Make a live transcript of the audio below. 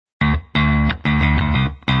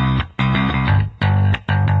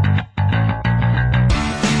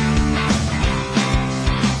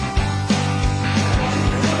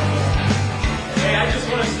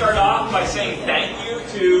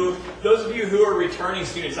those of you who are returning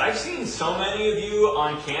students, I've seen so many of you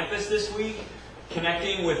on campus this week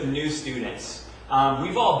connecting with new students.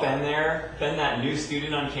 We've all been there, been that new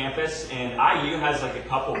student on campus, and IU has like a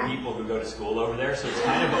couple people who go to school over there, so it's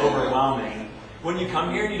kind of overwhelming. When you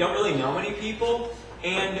come here and you don't really know many people,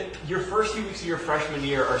 and your first few weeks of your freshman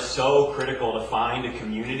year are so critical to find a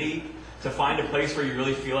community, to find a place where you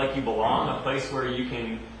really feel like you belong, a place where you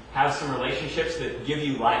can have some relationships that give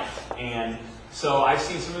you life. And so I've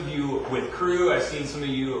seen some of you with Crew, I've seen some of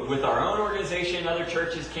you with our own organization, other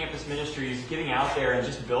churches, campus ministries, getting out there and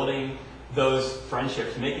just building those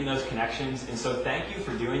friendships, making those connections. And so thank you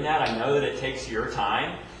for doing that. I know that it takes your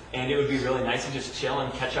time, and it would be really nice to just chill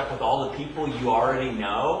and catch up with all the people you already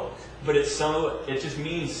know. But it just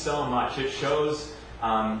means so much. It shows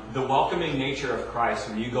the welcoming nature of Christ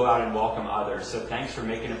when you go out and welcome others. So thanks for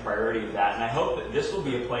making a priority of that. And I hope that this will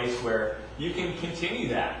be a place where you can continue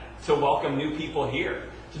that, to welcome new people here,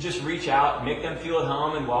 to just reach out, make them feel at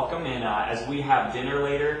home and welcome. And as we have dinner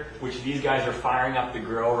later, which these guys are firing up the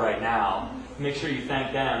grill right now, make sure you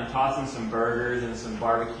thank them, tossing some burgers and some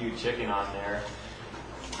barbecued chicken on there.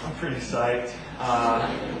 I'm pretty psyched.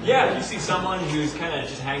 If you see someone who's kind of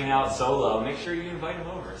just hanging out solo, make sure you invite them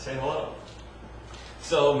over. Say hello.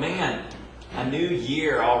 So, man, a new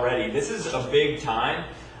year already. This is a big time.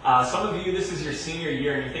 Some of you, this is your senior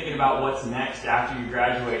year, and you're thinking about what's next after you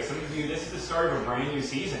graduate. Some of you, this is the start of a brand new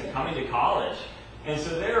season, coming to college. And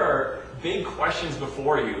so there are big questions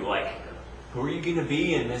before you, like, who are you going to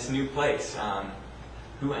be in this new place?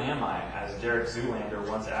 Who am I, as Derek Zoolander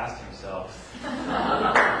once asked himself.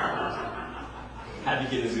 Had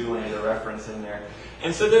to get a Zoolander reference in there.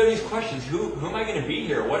 And so there are these questions. Who am I going to be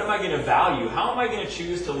here? What am I going to value? How am I going to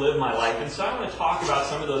choose to live my life? And so I want to talk about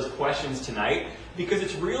some of those questions tonight, because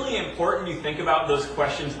it's really important you think about those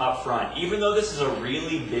questions up front. Even though this is a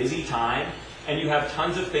really busy time and you have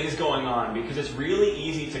tons of things going on, because it's really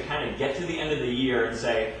easy to kind of get to the end of the year and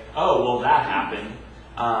say, oh, well, that happened.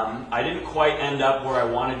 I didn't quite end up where I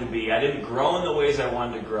wanted to be. I didn't grow in the ways I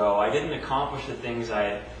wanted to grow. I didn't accomplish the things I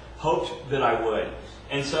had hoped that I would.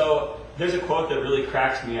 And so there's a quote that really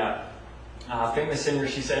cracks me up. Famous singer,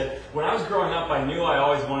 she said, when I was growing up, I knew I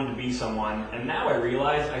always wanted to be someone, and now I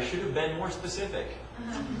realize I should have been more specific.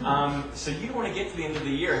 So you don't want to get to the end of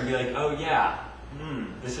the year and be like, oh yeah,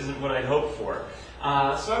 this isn't what I'd hoped for.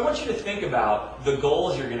 So I want you to think about the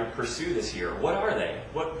goals you're going to pursue this year. What are they?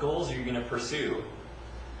 What goals are you going to pursue?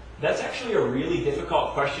 That's actually a really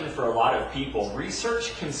difficult question for a lot of people.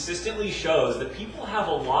 Research consistently shows that people have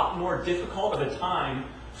a lot more difficult of a time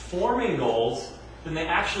forming goals than they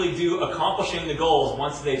actually do accomplishing the goals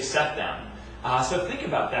once they've set them. So think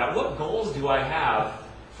about that. What goals do I have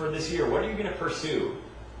for this year? What are you going to pursue?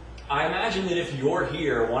 I imagine that if you're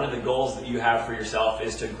here, one of the goals that you have for yourself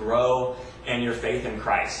is to grow in your faith in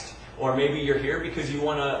Christ. Or maybe you're here because you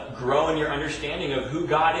want to grow in your understanding of who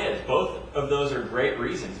God is. Both of those are great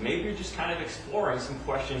reasons. Maybe you're just kind of exploring some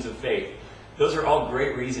questions of faith. Those are all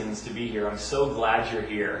great reasons to be here. I'm so glad you're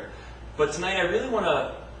here. But tonight I really want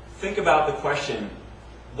to think about the question,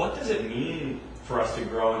 what does it mean for us to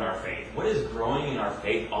grow in our faith? What is growing in our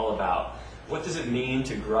faith all about? What does it mean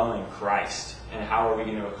to grow in Christ? And how are we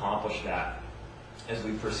going to accomplish that as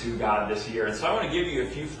we pursue God this year? And so I want to give you a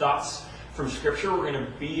few thoughts from Scripture. We're going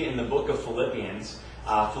to be in the book of Philippians,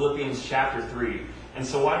 Philippians chapter 3. And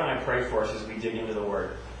so why don't I pray for us as we dig into the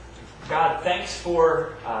Word? God, thanks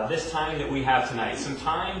for this time that we have tonight. Some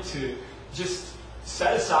time to just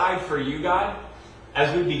set aside for you, God,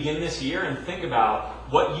 as we begin this year and think about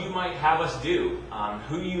what you might have us do,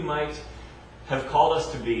 who you might have called us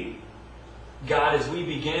to be. God, as we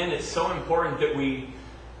begin, it's so important that we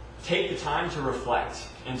take the time to reflect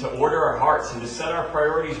and to order our hearts and to set our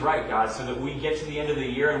priorities right, God, so that we get to the end of the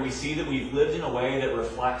year and we see that we've lived in a way that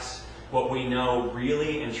reflects what we know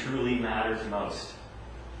really and truly matters most.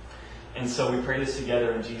 And so we pray this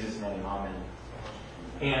together in Jesus' name. Amen.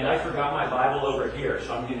 And I forgot my Bible over here,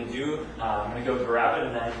 so I'm going to go grab it,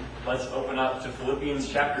 and then let's open up to Philippians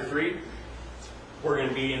chapter 3. We're going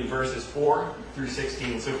to be in verses 4 through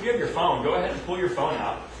 16. So if you have your phone, go ahead and pull your phone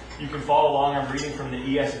out. You can follow along. I'm reading from the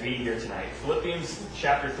ESV here tonight. Philippians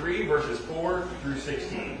chapter 3, verses 4 through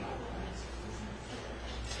 16.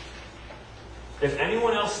 If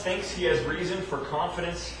anyone else thinks he has reason for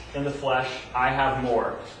confidence in the flesh, I have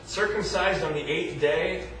more. Circumcised on the 8th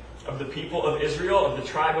day of the people of Israel, of the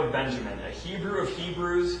tribe of Benjamin, a Hebrew of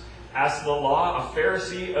Hebrews, as to the law, a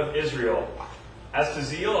Pharisee of Israel, as to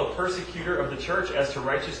zeal, a persecutor of the church, as to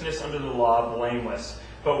righteousness under the law, blameless.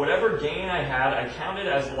 But whatever gain I had, I counted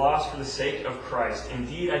as loss for the sake of Christ.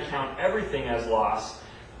 Indeed, I count everything as loss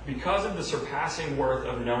because of the surpassing worth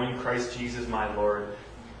of knowing Christ Jesus my Lord.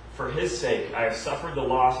 For his sake I have suffered the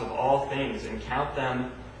loss of all things and count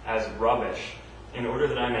them as rubbish, in order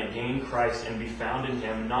that I may gain Christ and be found in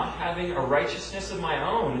him, not having a righteousness of my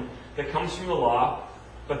own that comes from the law,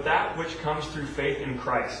 but that which comes through faith in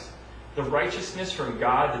Christ, the righteousness from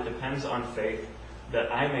God that depends on faith,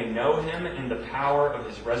 that I may know him in the power of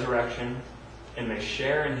his resurrection, and may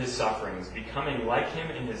share in his sufferings, becoming like him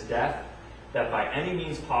in his death, that by any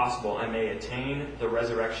means possible I may attain the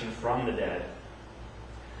resurrection from the dead.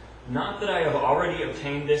 Not that I have already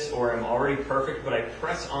obtained this or am already perfect, but I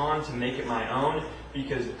press on to make it my own,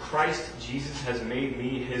 because Christ Jesus has made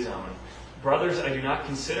me his own. Brothers, I do not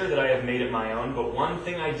consider that I have made it my own, but one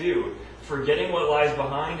thing I do, forgetting what lies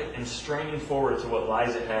behind and straining forward to what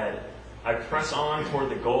lies ahead, I press on toward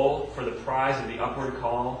the goal for the prize of the upward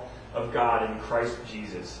call of God in Christ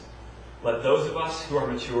Jesus. Let those of us who are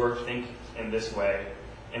mature think in this way,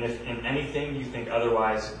 and if in anything you think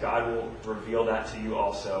otherwise, God will reveal that to you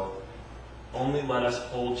also. Only let us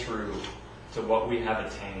hold true to what we have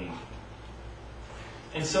attained.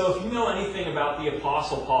 And so if you know anything about the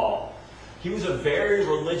Apostle Paul, he was a very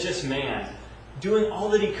religious man, doing all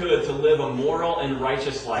that he could to live a moral and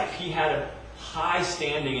righteous life. He had a high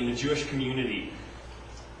standing in the Jewish community.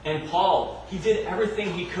 And Paul, he did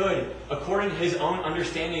everything he could according to his own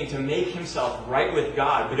understanding to make himself right with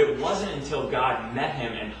God. But it wasn't until God met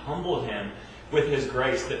him and humbled him with his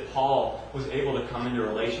grace that Paul was able to come into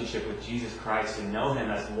relationship with Jesus Christ and know him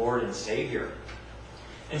as Lord and Savior.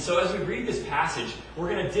 And so as we read this passage, we're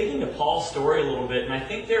going to dig into Paul's story a little bit. And I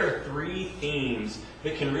think there are three themes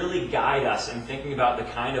that can really guide us in thinking about the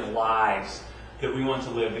kind of lives that we want to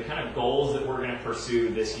live, the kind of goals that we're going to pursue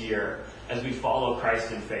this year as we follow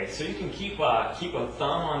Christ in faith. So you can keep a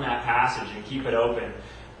thumb on that passage and keep it open.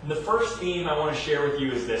 The first theme I want to share with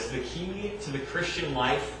you is this. The key to the Christian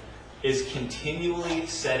life is continually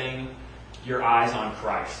setting your eyes on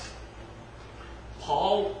Christ.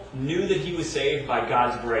 Paul knew that he was saved by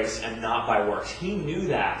God's grace and not by works. He knew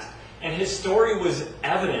that. And his story was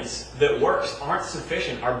evidence that works aren't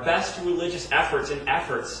sufficient. Our best religious efforts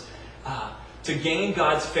to gain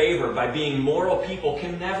God's favor by being moral people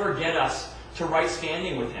can never get us to right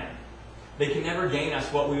standing with him. They can never gain us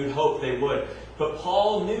what we would hope they would. But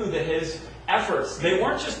Paul knew that his efforts, they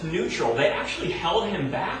weren't just neutral. They actually held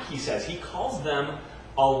him back, he says. He calls them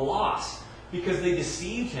a loss because they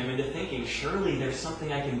deceived him into thinking, surely there's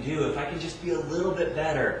something I can do. If I can just be a little bit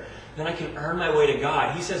better, then I can earn my way to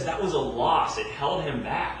God. He says that was a loss. It held him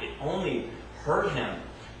back. It only hurt him.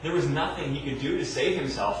 There was nothing he could do to save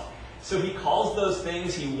himself. So he calls those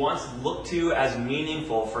things he once looked to as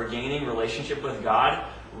meaningful for gaining relationship with God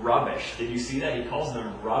rubbish. Did you see that? He calls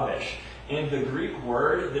them rubbish. And the Greek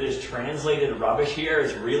word that is translated rubbish here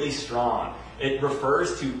is really strong. It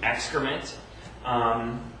refers to excrement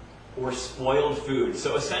or spoiled food.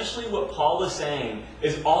 So essentially what Paul is saying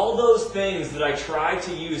is all those things that I tried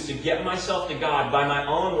to use to get myself to God by my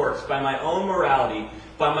own works, by my own morality,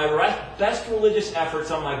 by my best religious efforts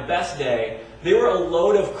on my best day, they were a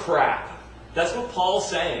load of crap. That's what Paul's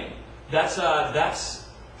saying. That's a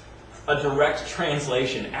direct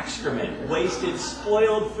translation. Excrement, wasted,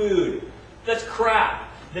 spoiled food. That's crap.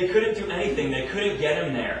 They couldn't do anything. They couldn't get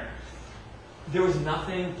him there. There was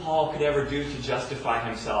nothing Paul could ever do to justify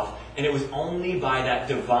himself. And it was only by that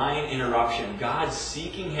divine interruption, God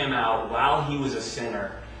seeking him out while he was a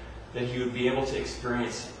sinner, that he would be able to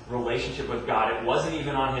experience relationship with God. It wasn't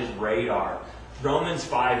even on his radar. Romans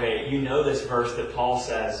 5:8, you know this verse that Paul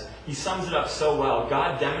says. He sums it up so well.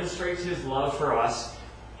 God demonstrates his love for us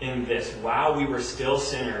in this. While we were still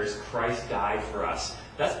sinners, Christ died for us.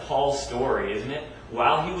 That's Paul's story, isn't it?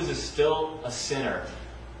 While he was still a sinner,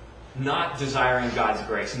 not desiring God's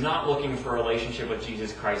grace, not looking for a relationship with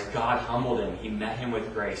Jesus Christ, God humbled him. He met him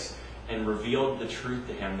with grace and revealed the truth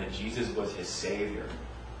to him that Jesus was his Savior.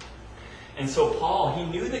 And so Paul, he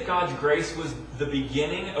knew that God's grace was the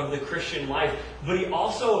beginning of the Christian life, but he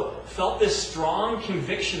also felt this strong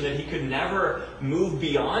conviction that he could never move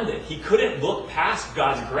beyond it. He couldn't look past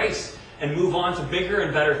God's grace and move on to bigger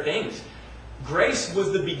and better things. Grace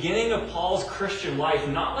was the beginning of Paul's Christian life,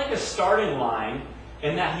 not like a starting line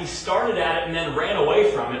in that he started at it and then ran away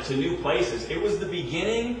from it to new places. It was the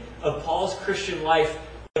beginning of Paul's Christian life,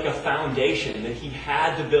 like a foundation that he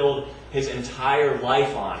had to build his entire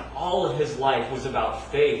life on. All of his life was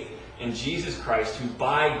about faith in Jesus Christ, who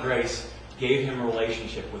by grace gave him a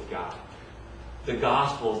relationship with God. The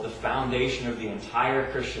gospel is the foundation of the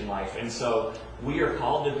entire Christian life. And so we are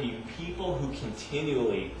called to be people who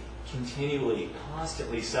continually,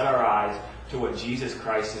 constantly set our eyes to what Jesus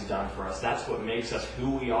Christ has done for us. That's what makes us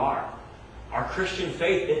who we are. Our Christian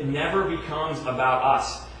faith, it never becomes about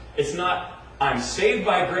us. It's not I'm saved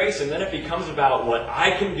by grace, and then it becomes about what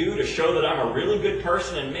I can do to show that I'm a really good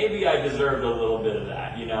person, and maybe I deserved a little bit of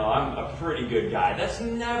that. I'm a pretty good guy. That's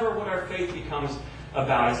never what our faith becomes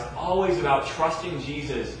about. It's always about trusting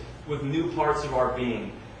Jesus with new parts of our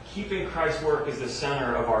being, keeping Christ's work as the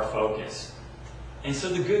center of our focus. And so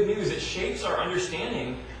the good news, it shapes our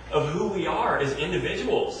understanding of who we are as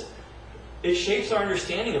individuals. It shapes our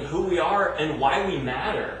understanding of who we are and why we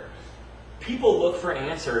matter. People look for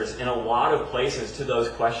answers in a lot of places to those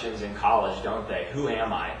questions in college, don't they? Who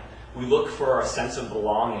am I? We look for a sense of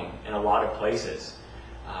belonging in a lot of places.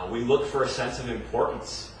 We look for a sense of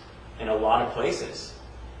importance in a lot of places.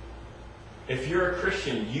 If you're a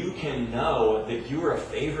Christian, you can know that you are a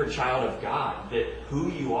favored child of God, that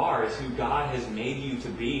who you are is who God has made you to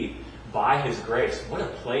be by His grace. What a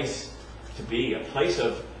place to be, a place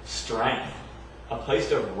of strength, a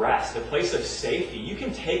place of rest, a place of safety. You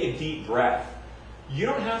can take a deep breath. You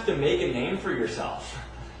don't have to make a name for yourself.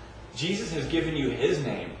 Jesus has given you His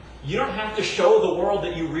name. You don't have to show the world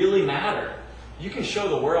that you really matter. You can show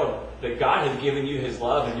the world that God has given you His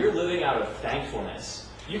love, and you're living out of thankfulness.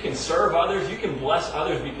 You can serve others. You can bless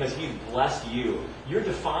others because He's blessed you. You're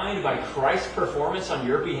defined by Christ's performance on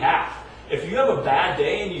your behalf. If you have a bad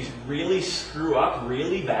day and you really screw up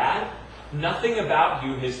really bad, nothing about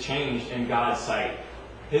you has changed in God's sight.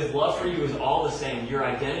 His love for you is all the same. Your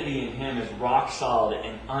identity in Him is rock solid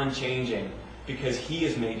and unchanging because He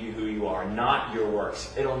has made you who you are, not your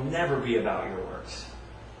works. It'll never be about your works.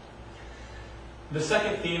 The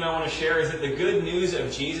second theme I want to share is that the good news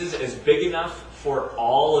of Jesus is big enough for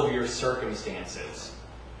all of your circumstances.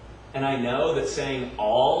 And I know that saying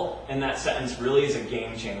all in that sentence really is a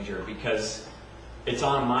game changer because it's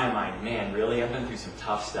on my mind. Man, really? I've been through some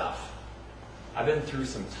tough stuff. I've been through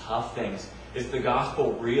some tough things. Is the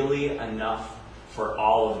gospel really enough for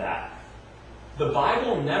all of that? The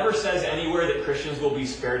Bible never says anywhere that Christians will be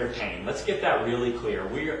spared of pain. Let's get that really clear.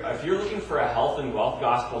 If you're looking for a health and wealth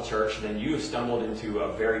gospel church, then you have stumbled into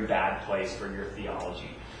a very bad place for your theology.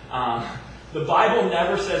 The Bible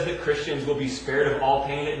never says that Christians will be spared of all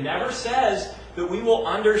pain. It never says that we will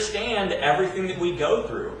understand everything that we go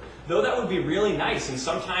through. Though that would be really nice. And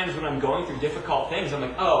sometimes when I'm going through difficult things, I'm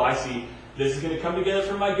like, oh, I see. This is going to come together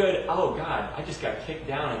for my good. Oh, God, I just got kicked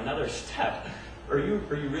down another step. Are you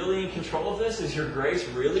really in control of this? Is your grace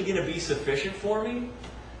really going to be sufficient for me?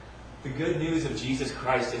 The good news of Jesus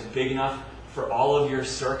Christ is big enough for all of your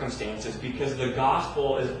circumstances because the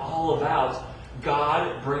gospel is all about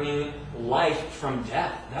God bringing life from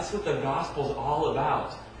death. That's what the gospel is all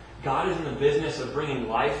about. God is in the business of bringing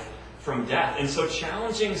life from death. And so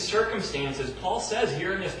challenging circumstances, Paul says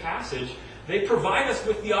here in this passage, they provide us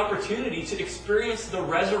with the opportunity to experience the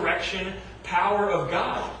resurrection power of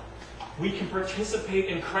God. We can participate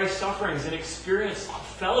in Christ's sufferings and experience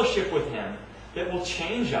fellowship with Him that will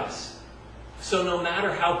change us. So no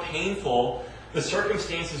matter how painful the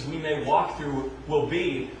circumstances we may walk through will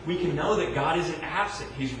be, we can know that God isn't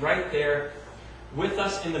absent. He's right there with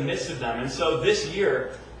us in the midst of them. And so this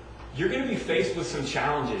year, you're going to be faced with some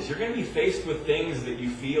challenges. You're going to be faced with things that you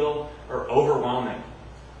feel are overwhelming.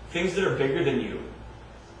 Things that are bigger than you.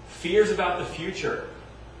 Fears about the future.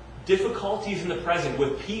 Difficulties in the present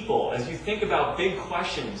with people. As you think about big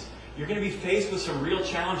questions, you're going to be faced with some real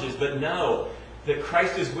challenges, but know that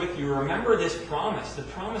Christ is with you. Remember this promise, the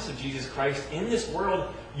promise of Jesus Christ. In this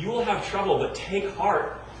world, you will have trouble, but take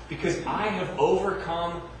heart, because I have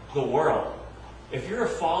overcome the world. If you're a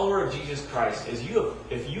follower of Jesus Christ, if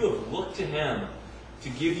you have looked to Him to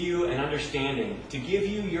give you an understanding, to give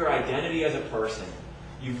you your identity as a person,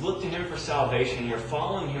 you've looked to Him for salvation, you're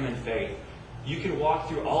following Him in faith, you can walk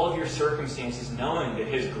through all of your circumstances knowing that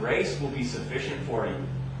His grace will be sufficient for you.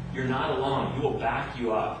 You're not alone. He will back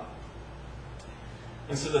you up.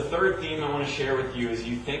 And so the third theme I want to share with you as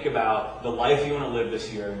you think about the life you want to live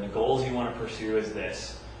this year and the goals you want to pursue is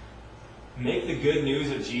this. Make the good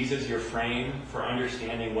news of Jesus your frame for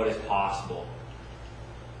understanding what is possible.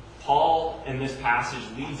 Paul, in this passage,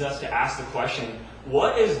 leads us to ask the question,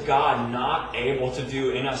 what is God not able to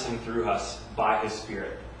do in us and through us by His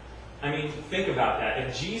Spirit? I mean, think about that.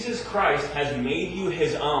 If Jesus Christ has made you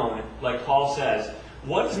His own, like Paul says,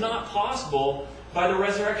 what is not possible by the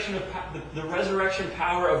resurrection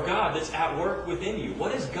power of God that's at work within you?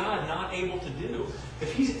 What is God not able to do?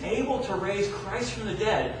 If He's able to raise Christ from the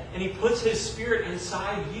dead and He puts His Spirit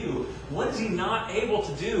inside you, what is He not able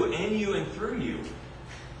to do in you and through you?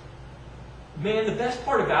 Man, the best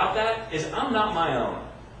part about that is I'm not my own.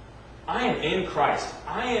 I am in Christ.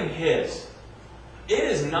 I am His. It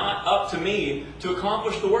is not up to me to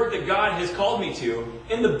accomplish the work that God has called me to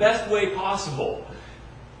in the best way possible.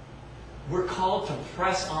 We're called to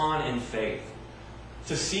press on in faith.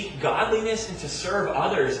 to seek godliness and to serve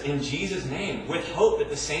others in Jesus' name, with hope that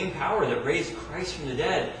the same power that raised Christ from the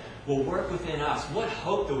dead will work within us. What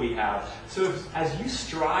hope do we have? So as you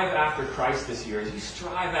strive after Christ this year, as you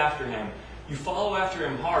strive after Him, you follow after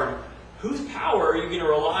Him hard, whose power are you going to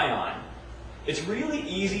rely on? It's really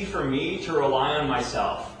easy for me to rely on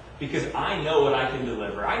myself because I know what I can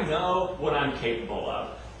deliver. I know what I'm capable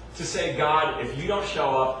of. To say, God, if you don't show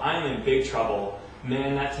up, I'm in big trouble.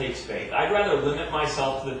 Man, that takes faith. I'd rather limit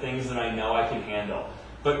myself to the things that I know I can handle.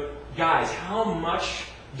 But guys, how much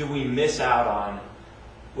do we miss out on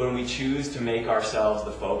when we choose to make ourselves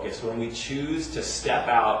the focus, when we choose to step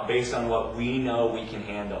out based on what we know we can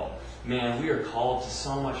handle? Man, we are called to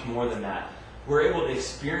so much more than that. We're able to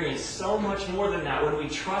experience so much more than that when we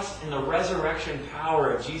trust in the resurrection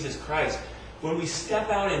power of Jesus Christ. When we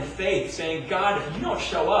step out in faith saying, God, if you don't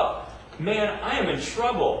show up, man, I am in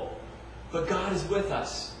trouble. But God is with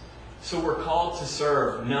us. So we're called to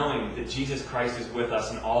serve knowing that Jesus Christ is with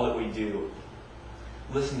us in all that we do.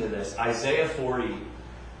 Listen to this. Isaiah 40.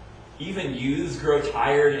 Even youths grow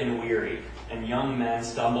tired and weary, and young men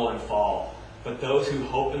stumble and fall. But those who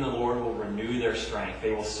hope in the Lord will renew their strength.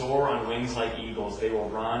 They will soar on wings like eagles. They will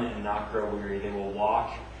run and not grow weary. They will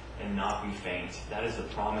walk and not be faint. That is the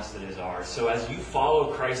promise that is ours. So as you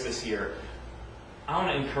follow Christ this year, I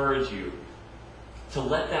want to encourage you to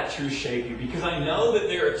let that truth shape you, because I know that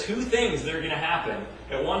there are two things that are going to happen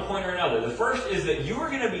at one point or another. The first is that you are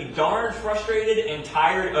going to be darn frustrated and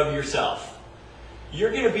tired of yourself.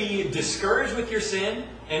 You're going to be discouraged with your sin,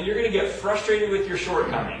 and you're going to get frustrated with your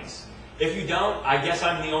shortcomings. If you don't, I guess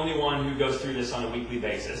I'm the only one who goes through this on a weekly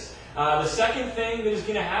basis. The second thing that is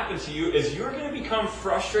going to happen to you is you're going to become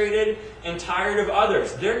frustrated and tired of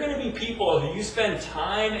others. There are going to be people who you spend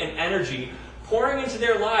time and energy pouring into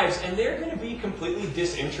their lives, and they're going to be completely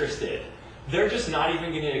disinterested. They're just not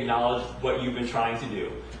even going to acknowledge what you've been trying to do.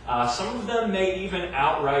 Some of them may even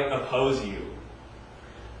outright oppose you.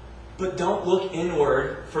 But don't look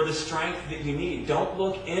inward for the strength that you need. Don't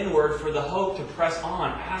look inward for the hope to press on.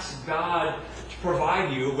 Ask God to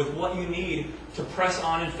provide you with what you need to press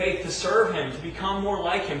on in faith, to serve Him, to become more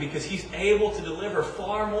like Him, because He's able to deliver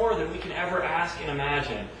far more than we can ever ask and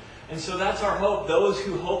imagine. And so that's our hope. Those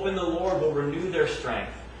who hope in the Lord will renew their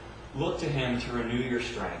strength. Look to Him to renew your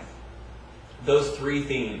strength. Those three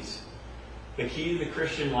themes. The key to the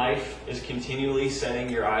Christian life is continually setting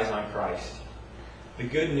your eyes on Christ. The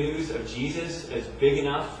good news of Jesus is big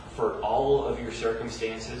enough for all of your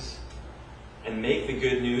circumstances. And make the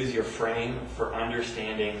good news your frame for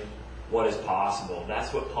understanding what is possible.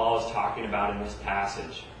 That's what Paul is talking about in this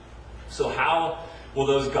passage. So how will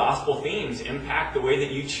those gospel themes impact the way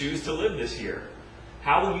that you choose to live this year?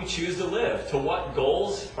 How will you choose to live? To what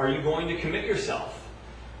goals are you going to commit yourself?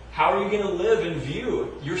 How are you going to live in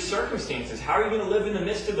view your circumstances? How are you going to live in the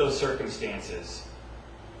midst of those circumstances?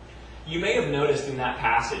 You may have noticed in that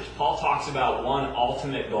passage, Paul talks about one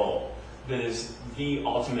ultimate goal that is the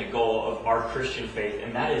ultimate goal of our Christian faith,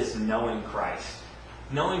 and that is knowing Christ.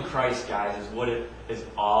 Knowing Christ, guys, is what it is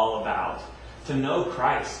all about. To know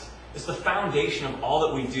Christ. It's the foundation of all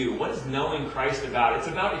that we do. What is knowing Christ about? It's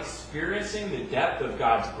about experiencing the depth of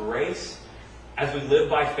God's grace as we live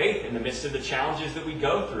by faith in the midst of the challenges that we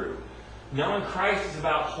go through. Knowing Christ is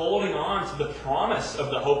about holding on to the promise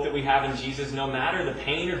of the hope that we have in Jesus, no matter the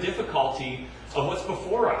pain or difficulty of what's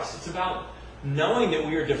before us. It's about knowing that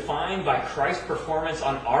we are defined by Christ's performance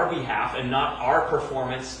on our behalf and not our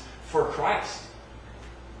performance for Christ.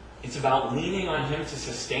 It's about leaning on Him to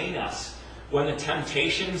sustain us when the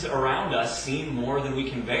temptations around us seem more than we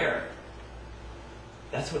can bear.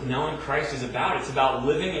 That's what knowing Christ is about. It's about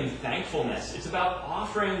living in thankfulness. It's about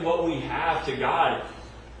offering what we have to God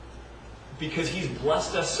because He's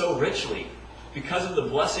blessed us so richly. Because of the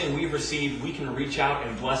blessing we've received, we can reach out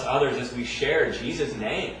and bless others as we share Jesus'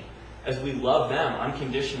 name, as we love them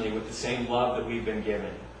unconditionally with the same love that we've been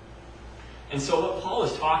given. And so what Paul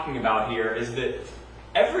is talking about here is that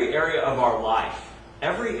every area of our life,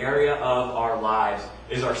 every area of our lives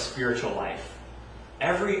is our spiritual life.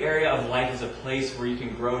 Every area of life is a place where you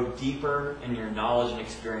can grow deeper in your knowledge and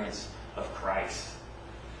experience of Christ.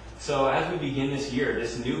 So as we begin this year,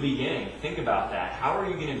 this new beginning, think about that. How are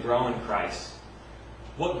you going to grow in Christ?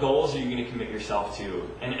 What goals are you going to commit yourself to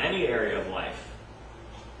in any area of life?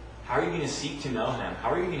 How are you going to seek to know Him?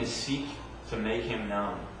 How are you going to seek to make Him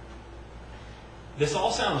known? This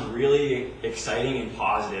all sounds really exciting and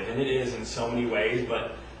positive, and it is in so many ways,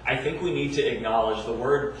 but I think we need to acknowledge the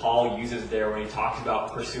word Paul uses there when he talks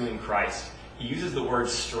about pursuing Christ. He uses the word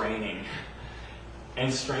straining.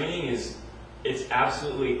 And straining it's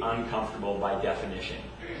absolutely uncomfortable by definition.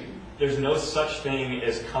 There's no such thing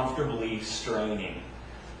as comfortably straining.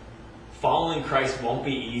 following Christ won't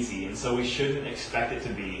be easy, and so we shouldn't expect it to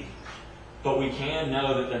be. But we can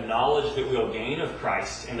know that the knowledge that we'll gain of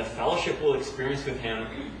Christ and the fellowship we'll experience with Him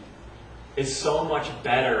is so much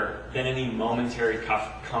better than any momentary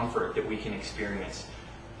comfort that we can experience.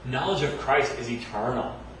 Knowledge of Christ is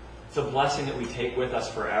eternal. It's a blessing that we take with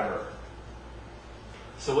us forever.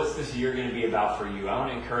 So what's this year going to be about for you? I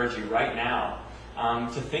want to encourage you right now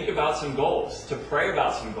to think about some goals, to pray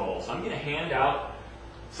about some goals. I'm going to hand out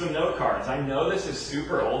some note cards. I know this is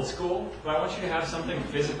super old school, but I want you to have something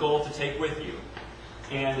physical to take with you.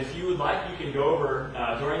 And if you would like, you can go over,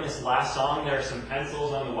 during this last song, there are some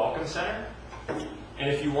pencils on the Welcome Center. And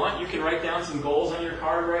if you want, you can write down some goals on your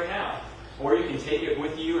card right now. Or you can take it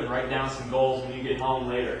with you and write down some goals when you get home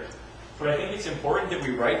later. But I think it's important that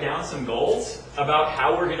we write down some goals about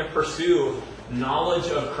how we're going to pursue knowledge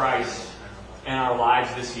of Christ in our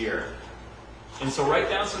lives this year. And so write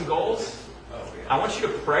down some goals. I want you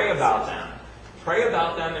to pray about them. Pray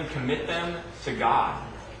about them and commit them to God.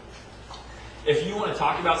 If you want to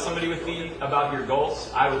talk about somebody with me about your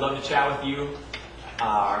goals, I would love to chat with you.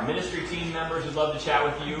 Our ministry team members would love to chat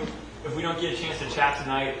with you. If we don't get a chance to chat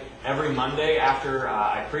tonight, every Monday after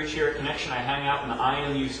I preach here at Connection, I hang out in the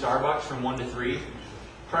IMU Starbucks from 1 to 3.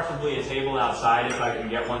 Preferably a table outside if I can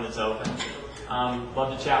get one that's open.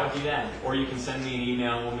 Love to chat with you then. Or you can send me an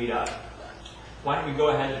email and we'll meet up. Why don't we go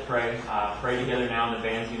ahead and pray. Pray together now, and the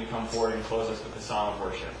band's going to come forward and close us with a song of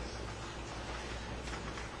worship.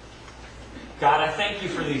 God, I thank you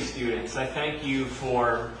for these students. I thank you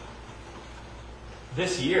for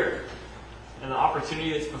this year and the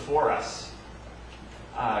opportunity that's before us.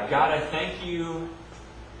 God, I thank you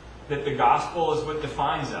that the gospel is what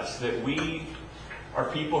defines us, that we are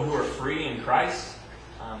people who are free in Christ.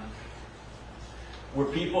 We're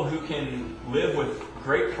people who can live with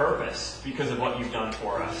great purpose because of what you've done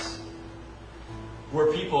for us.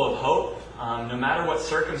 We're people of hope. No matter what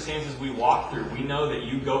circumstances we walk through, we know that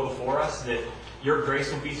you go before us, that your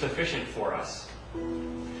grace will be sufficient for us.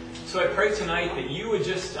 So I pray tonight that you would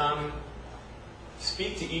just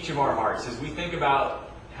speak to each of our hearts as we think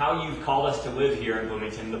about how you've called us to live here in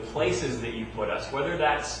Bloomington, the places that you put us, whether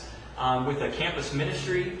that's with a campus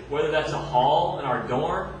ministry, whether that's a hall in our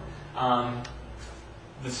dorm,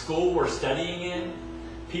 the school we're studying in,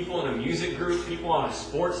 people in a music group, people on a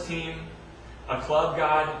sports team, a club,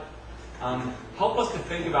 God. Help us to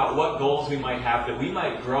think about what goals we might have, that we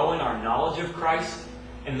might grow in our knowledge of Christ,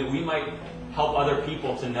 and that we might help other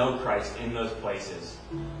people to know Christ in those places.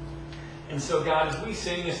 And so, God, as we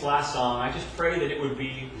sing this last song, I just pray that it would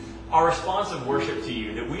be our response of worship to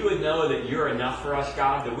you, that we would know that you're enough for us,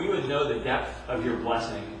 God, that we would know the depth of your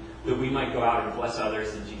blessing, that we might go out and bless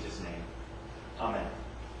others in Jesus' name.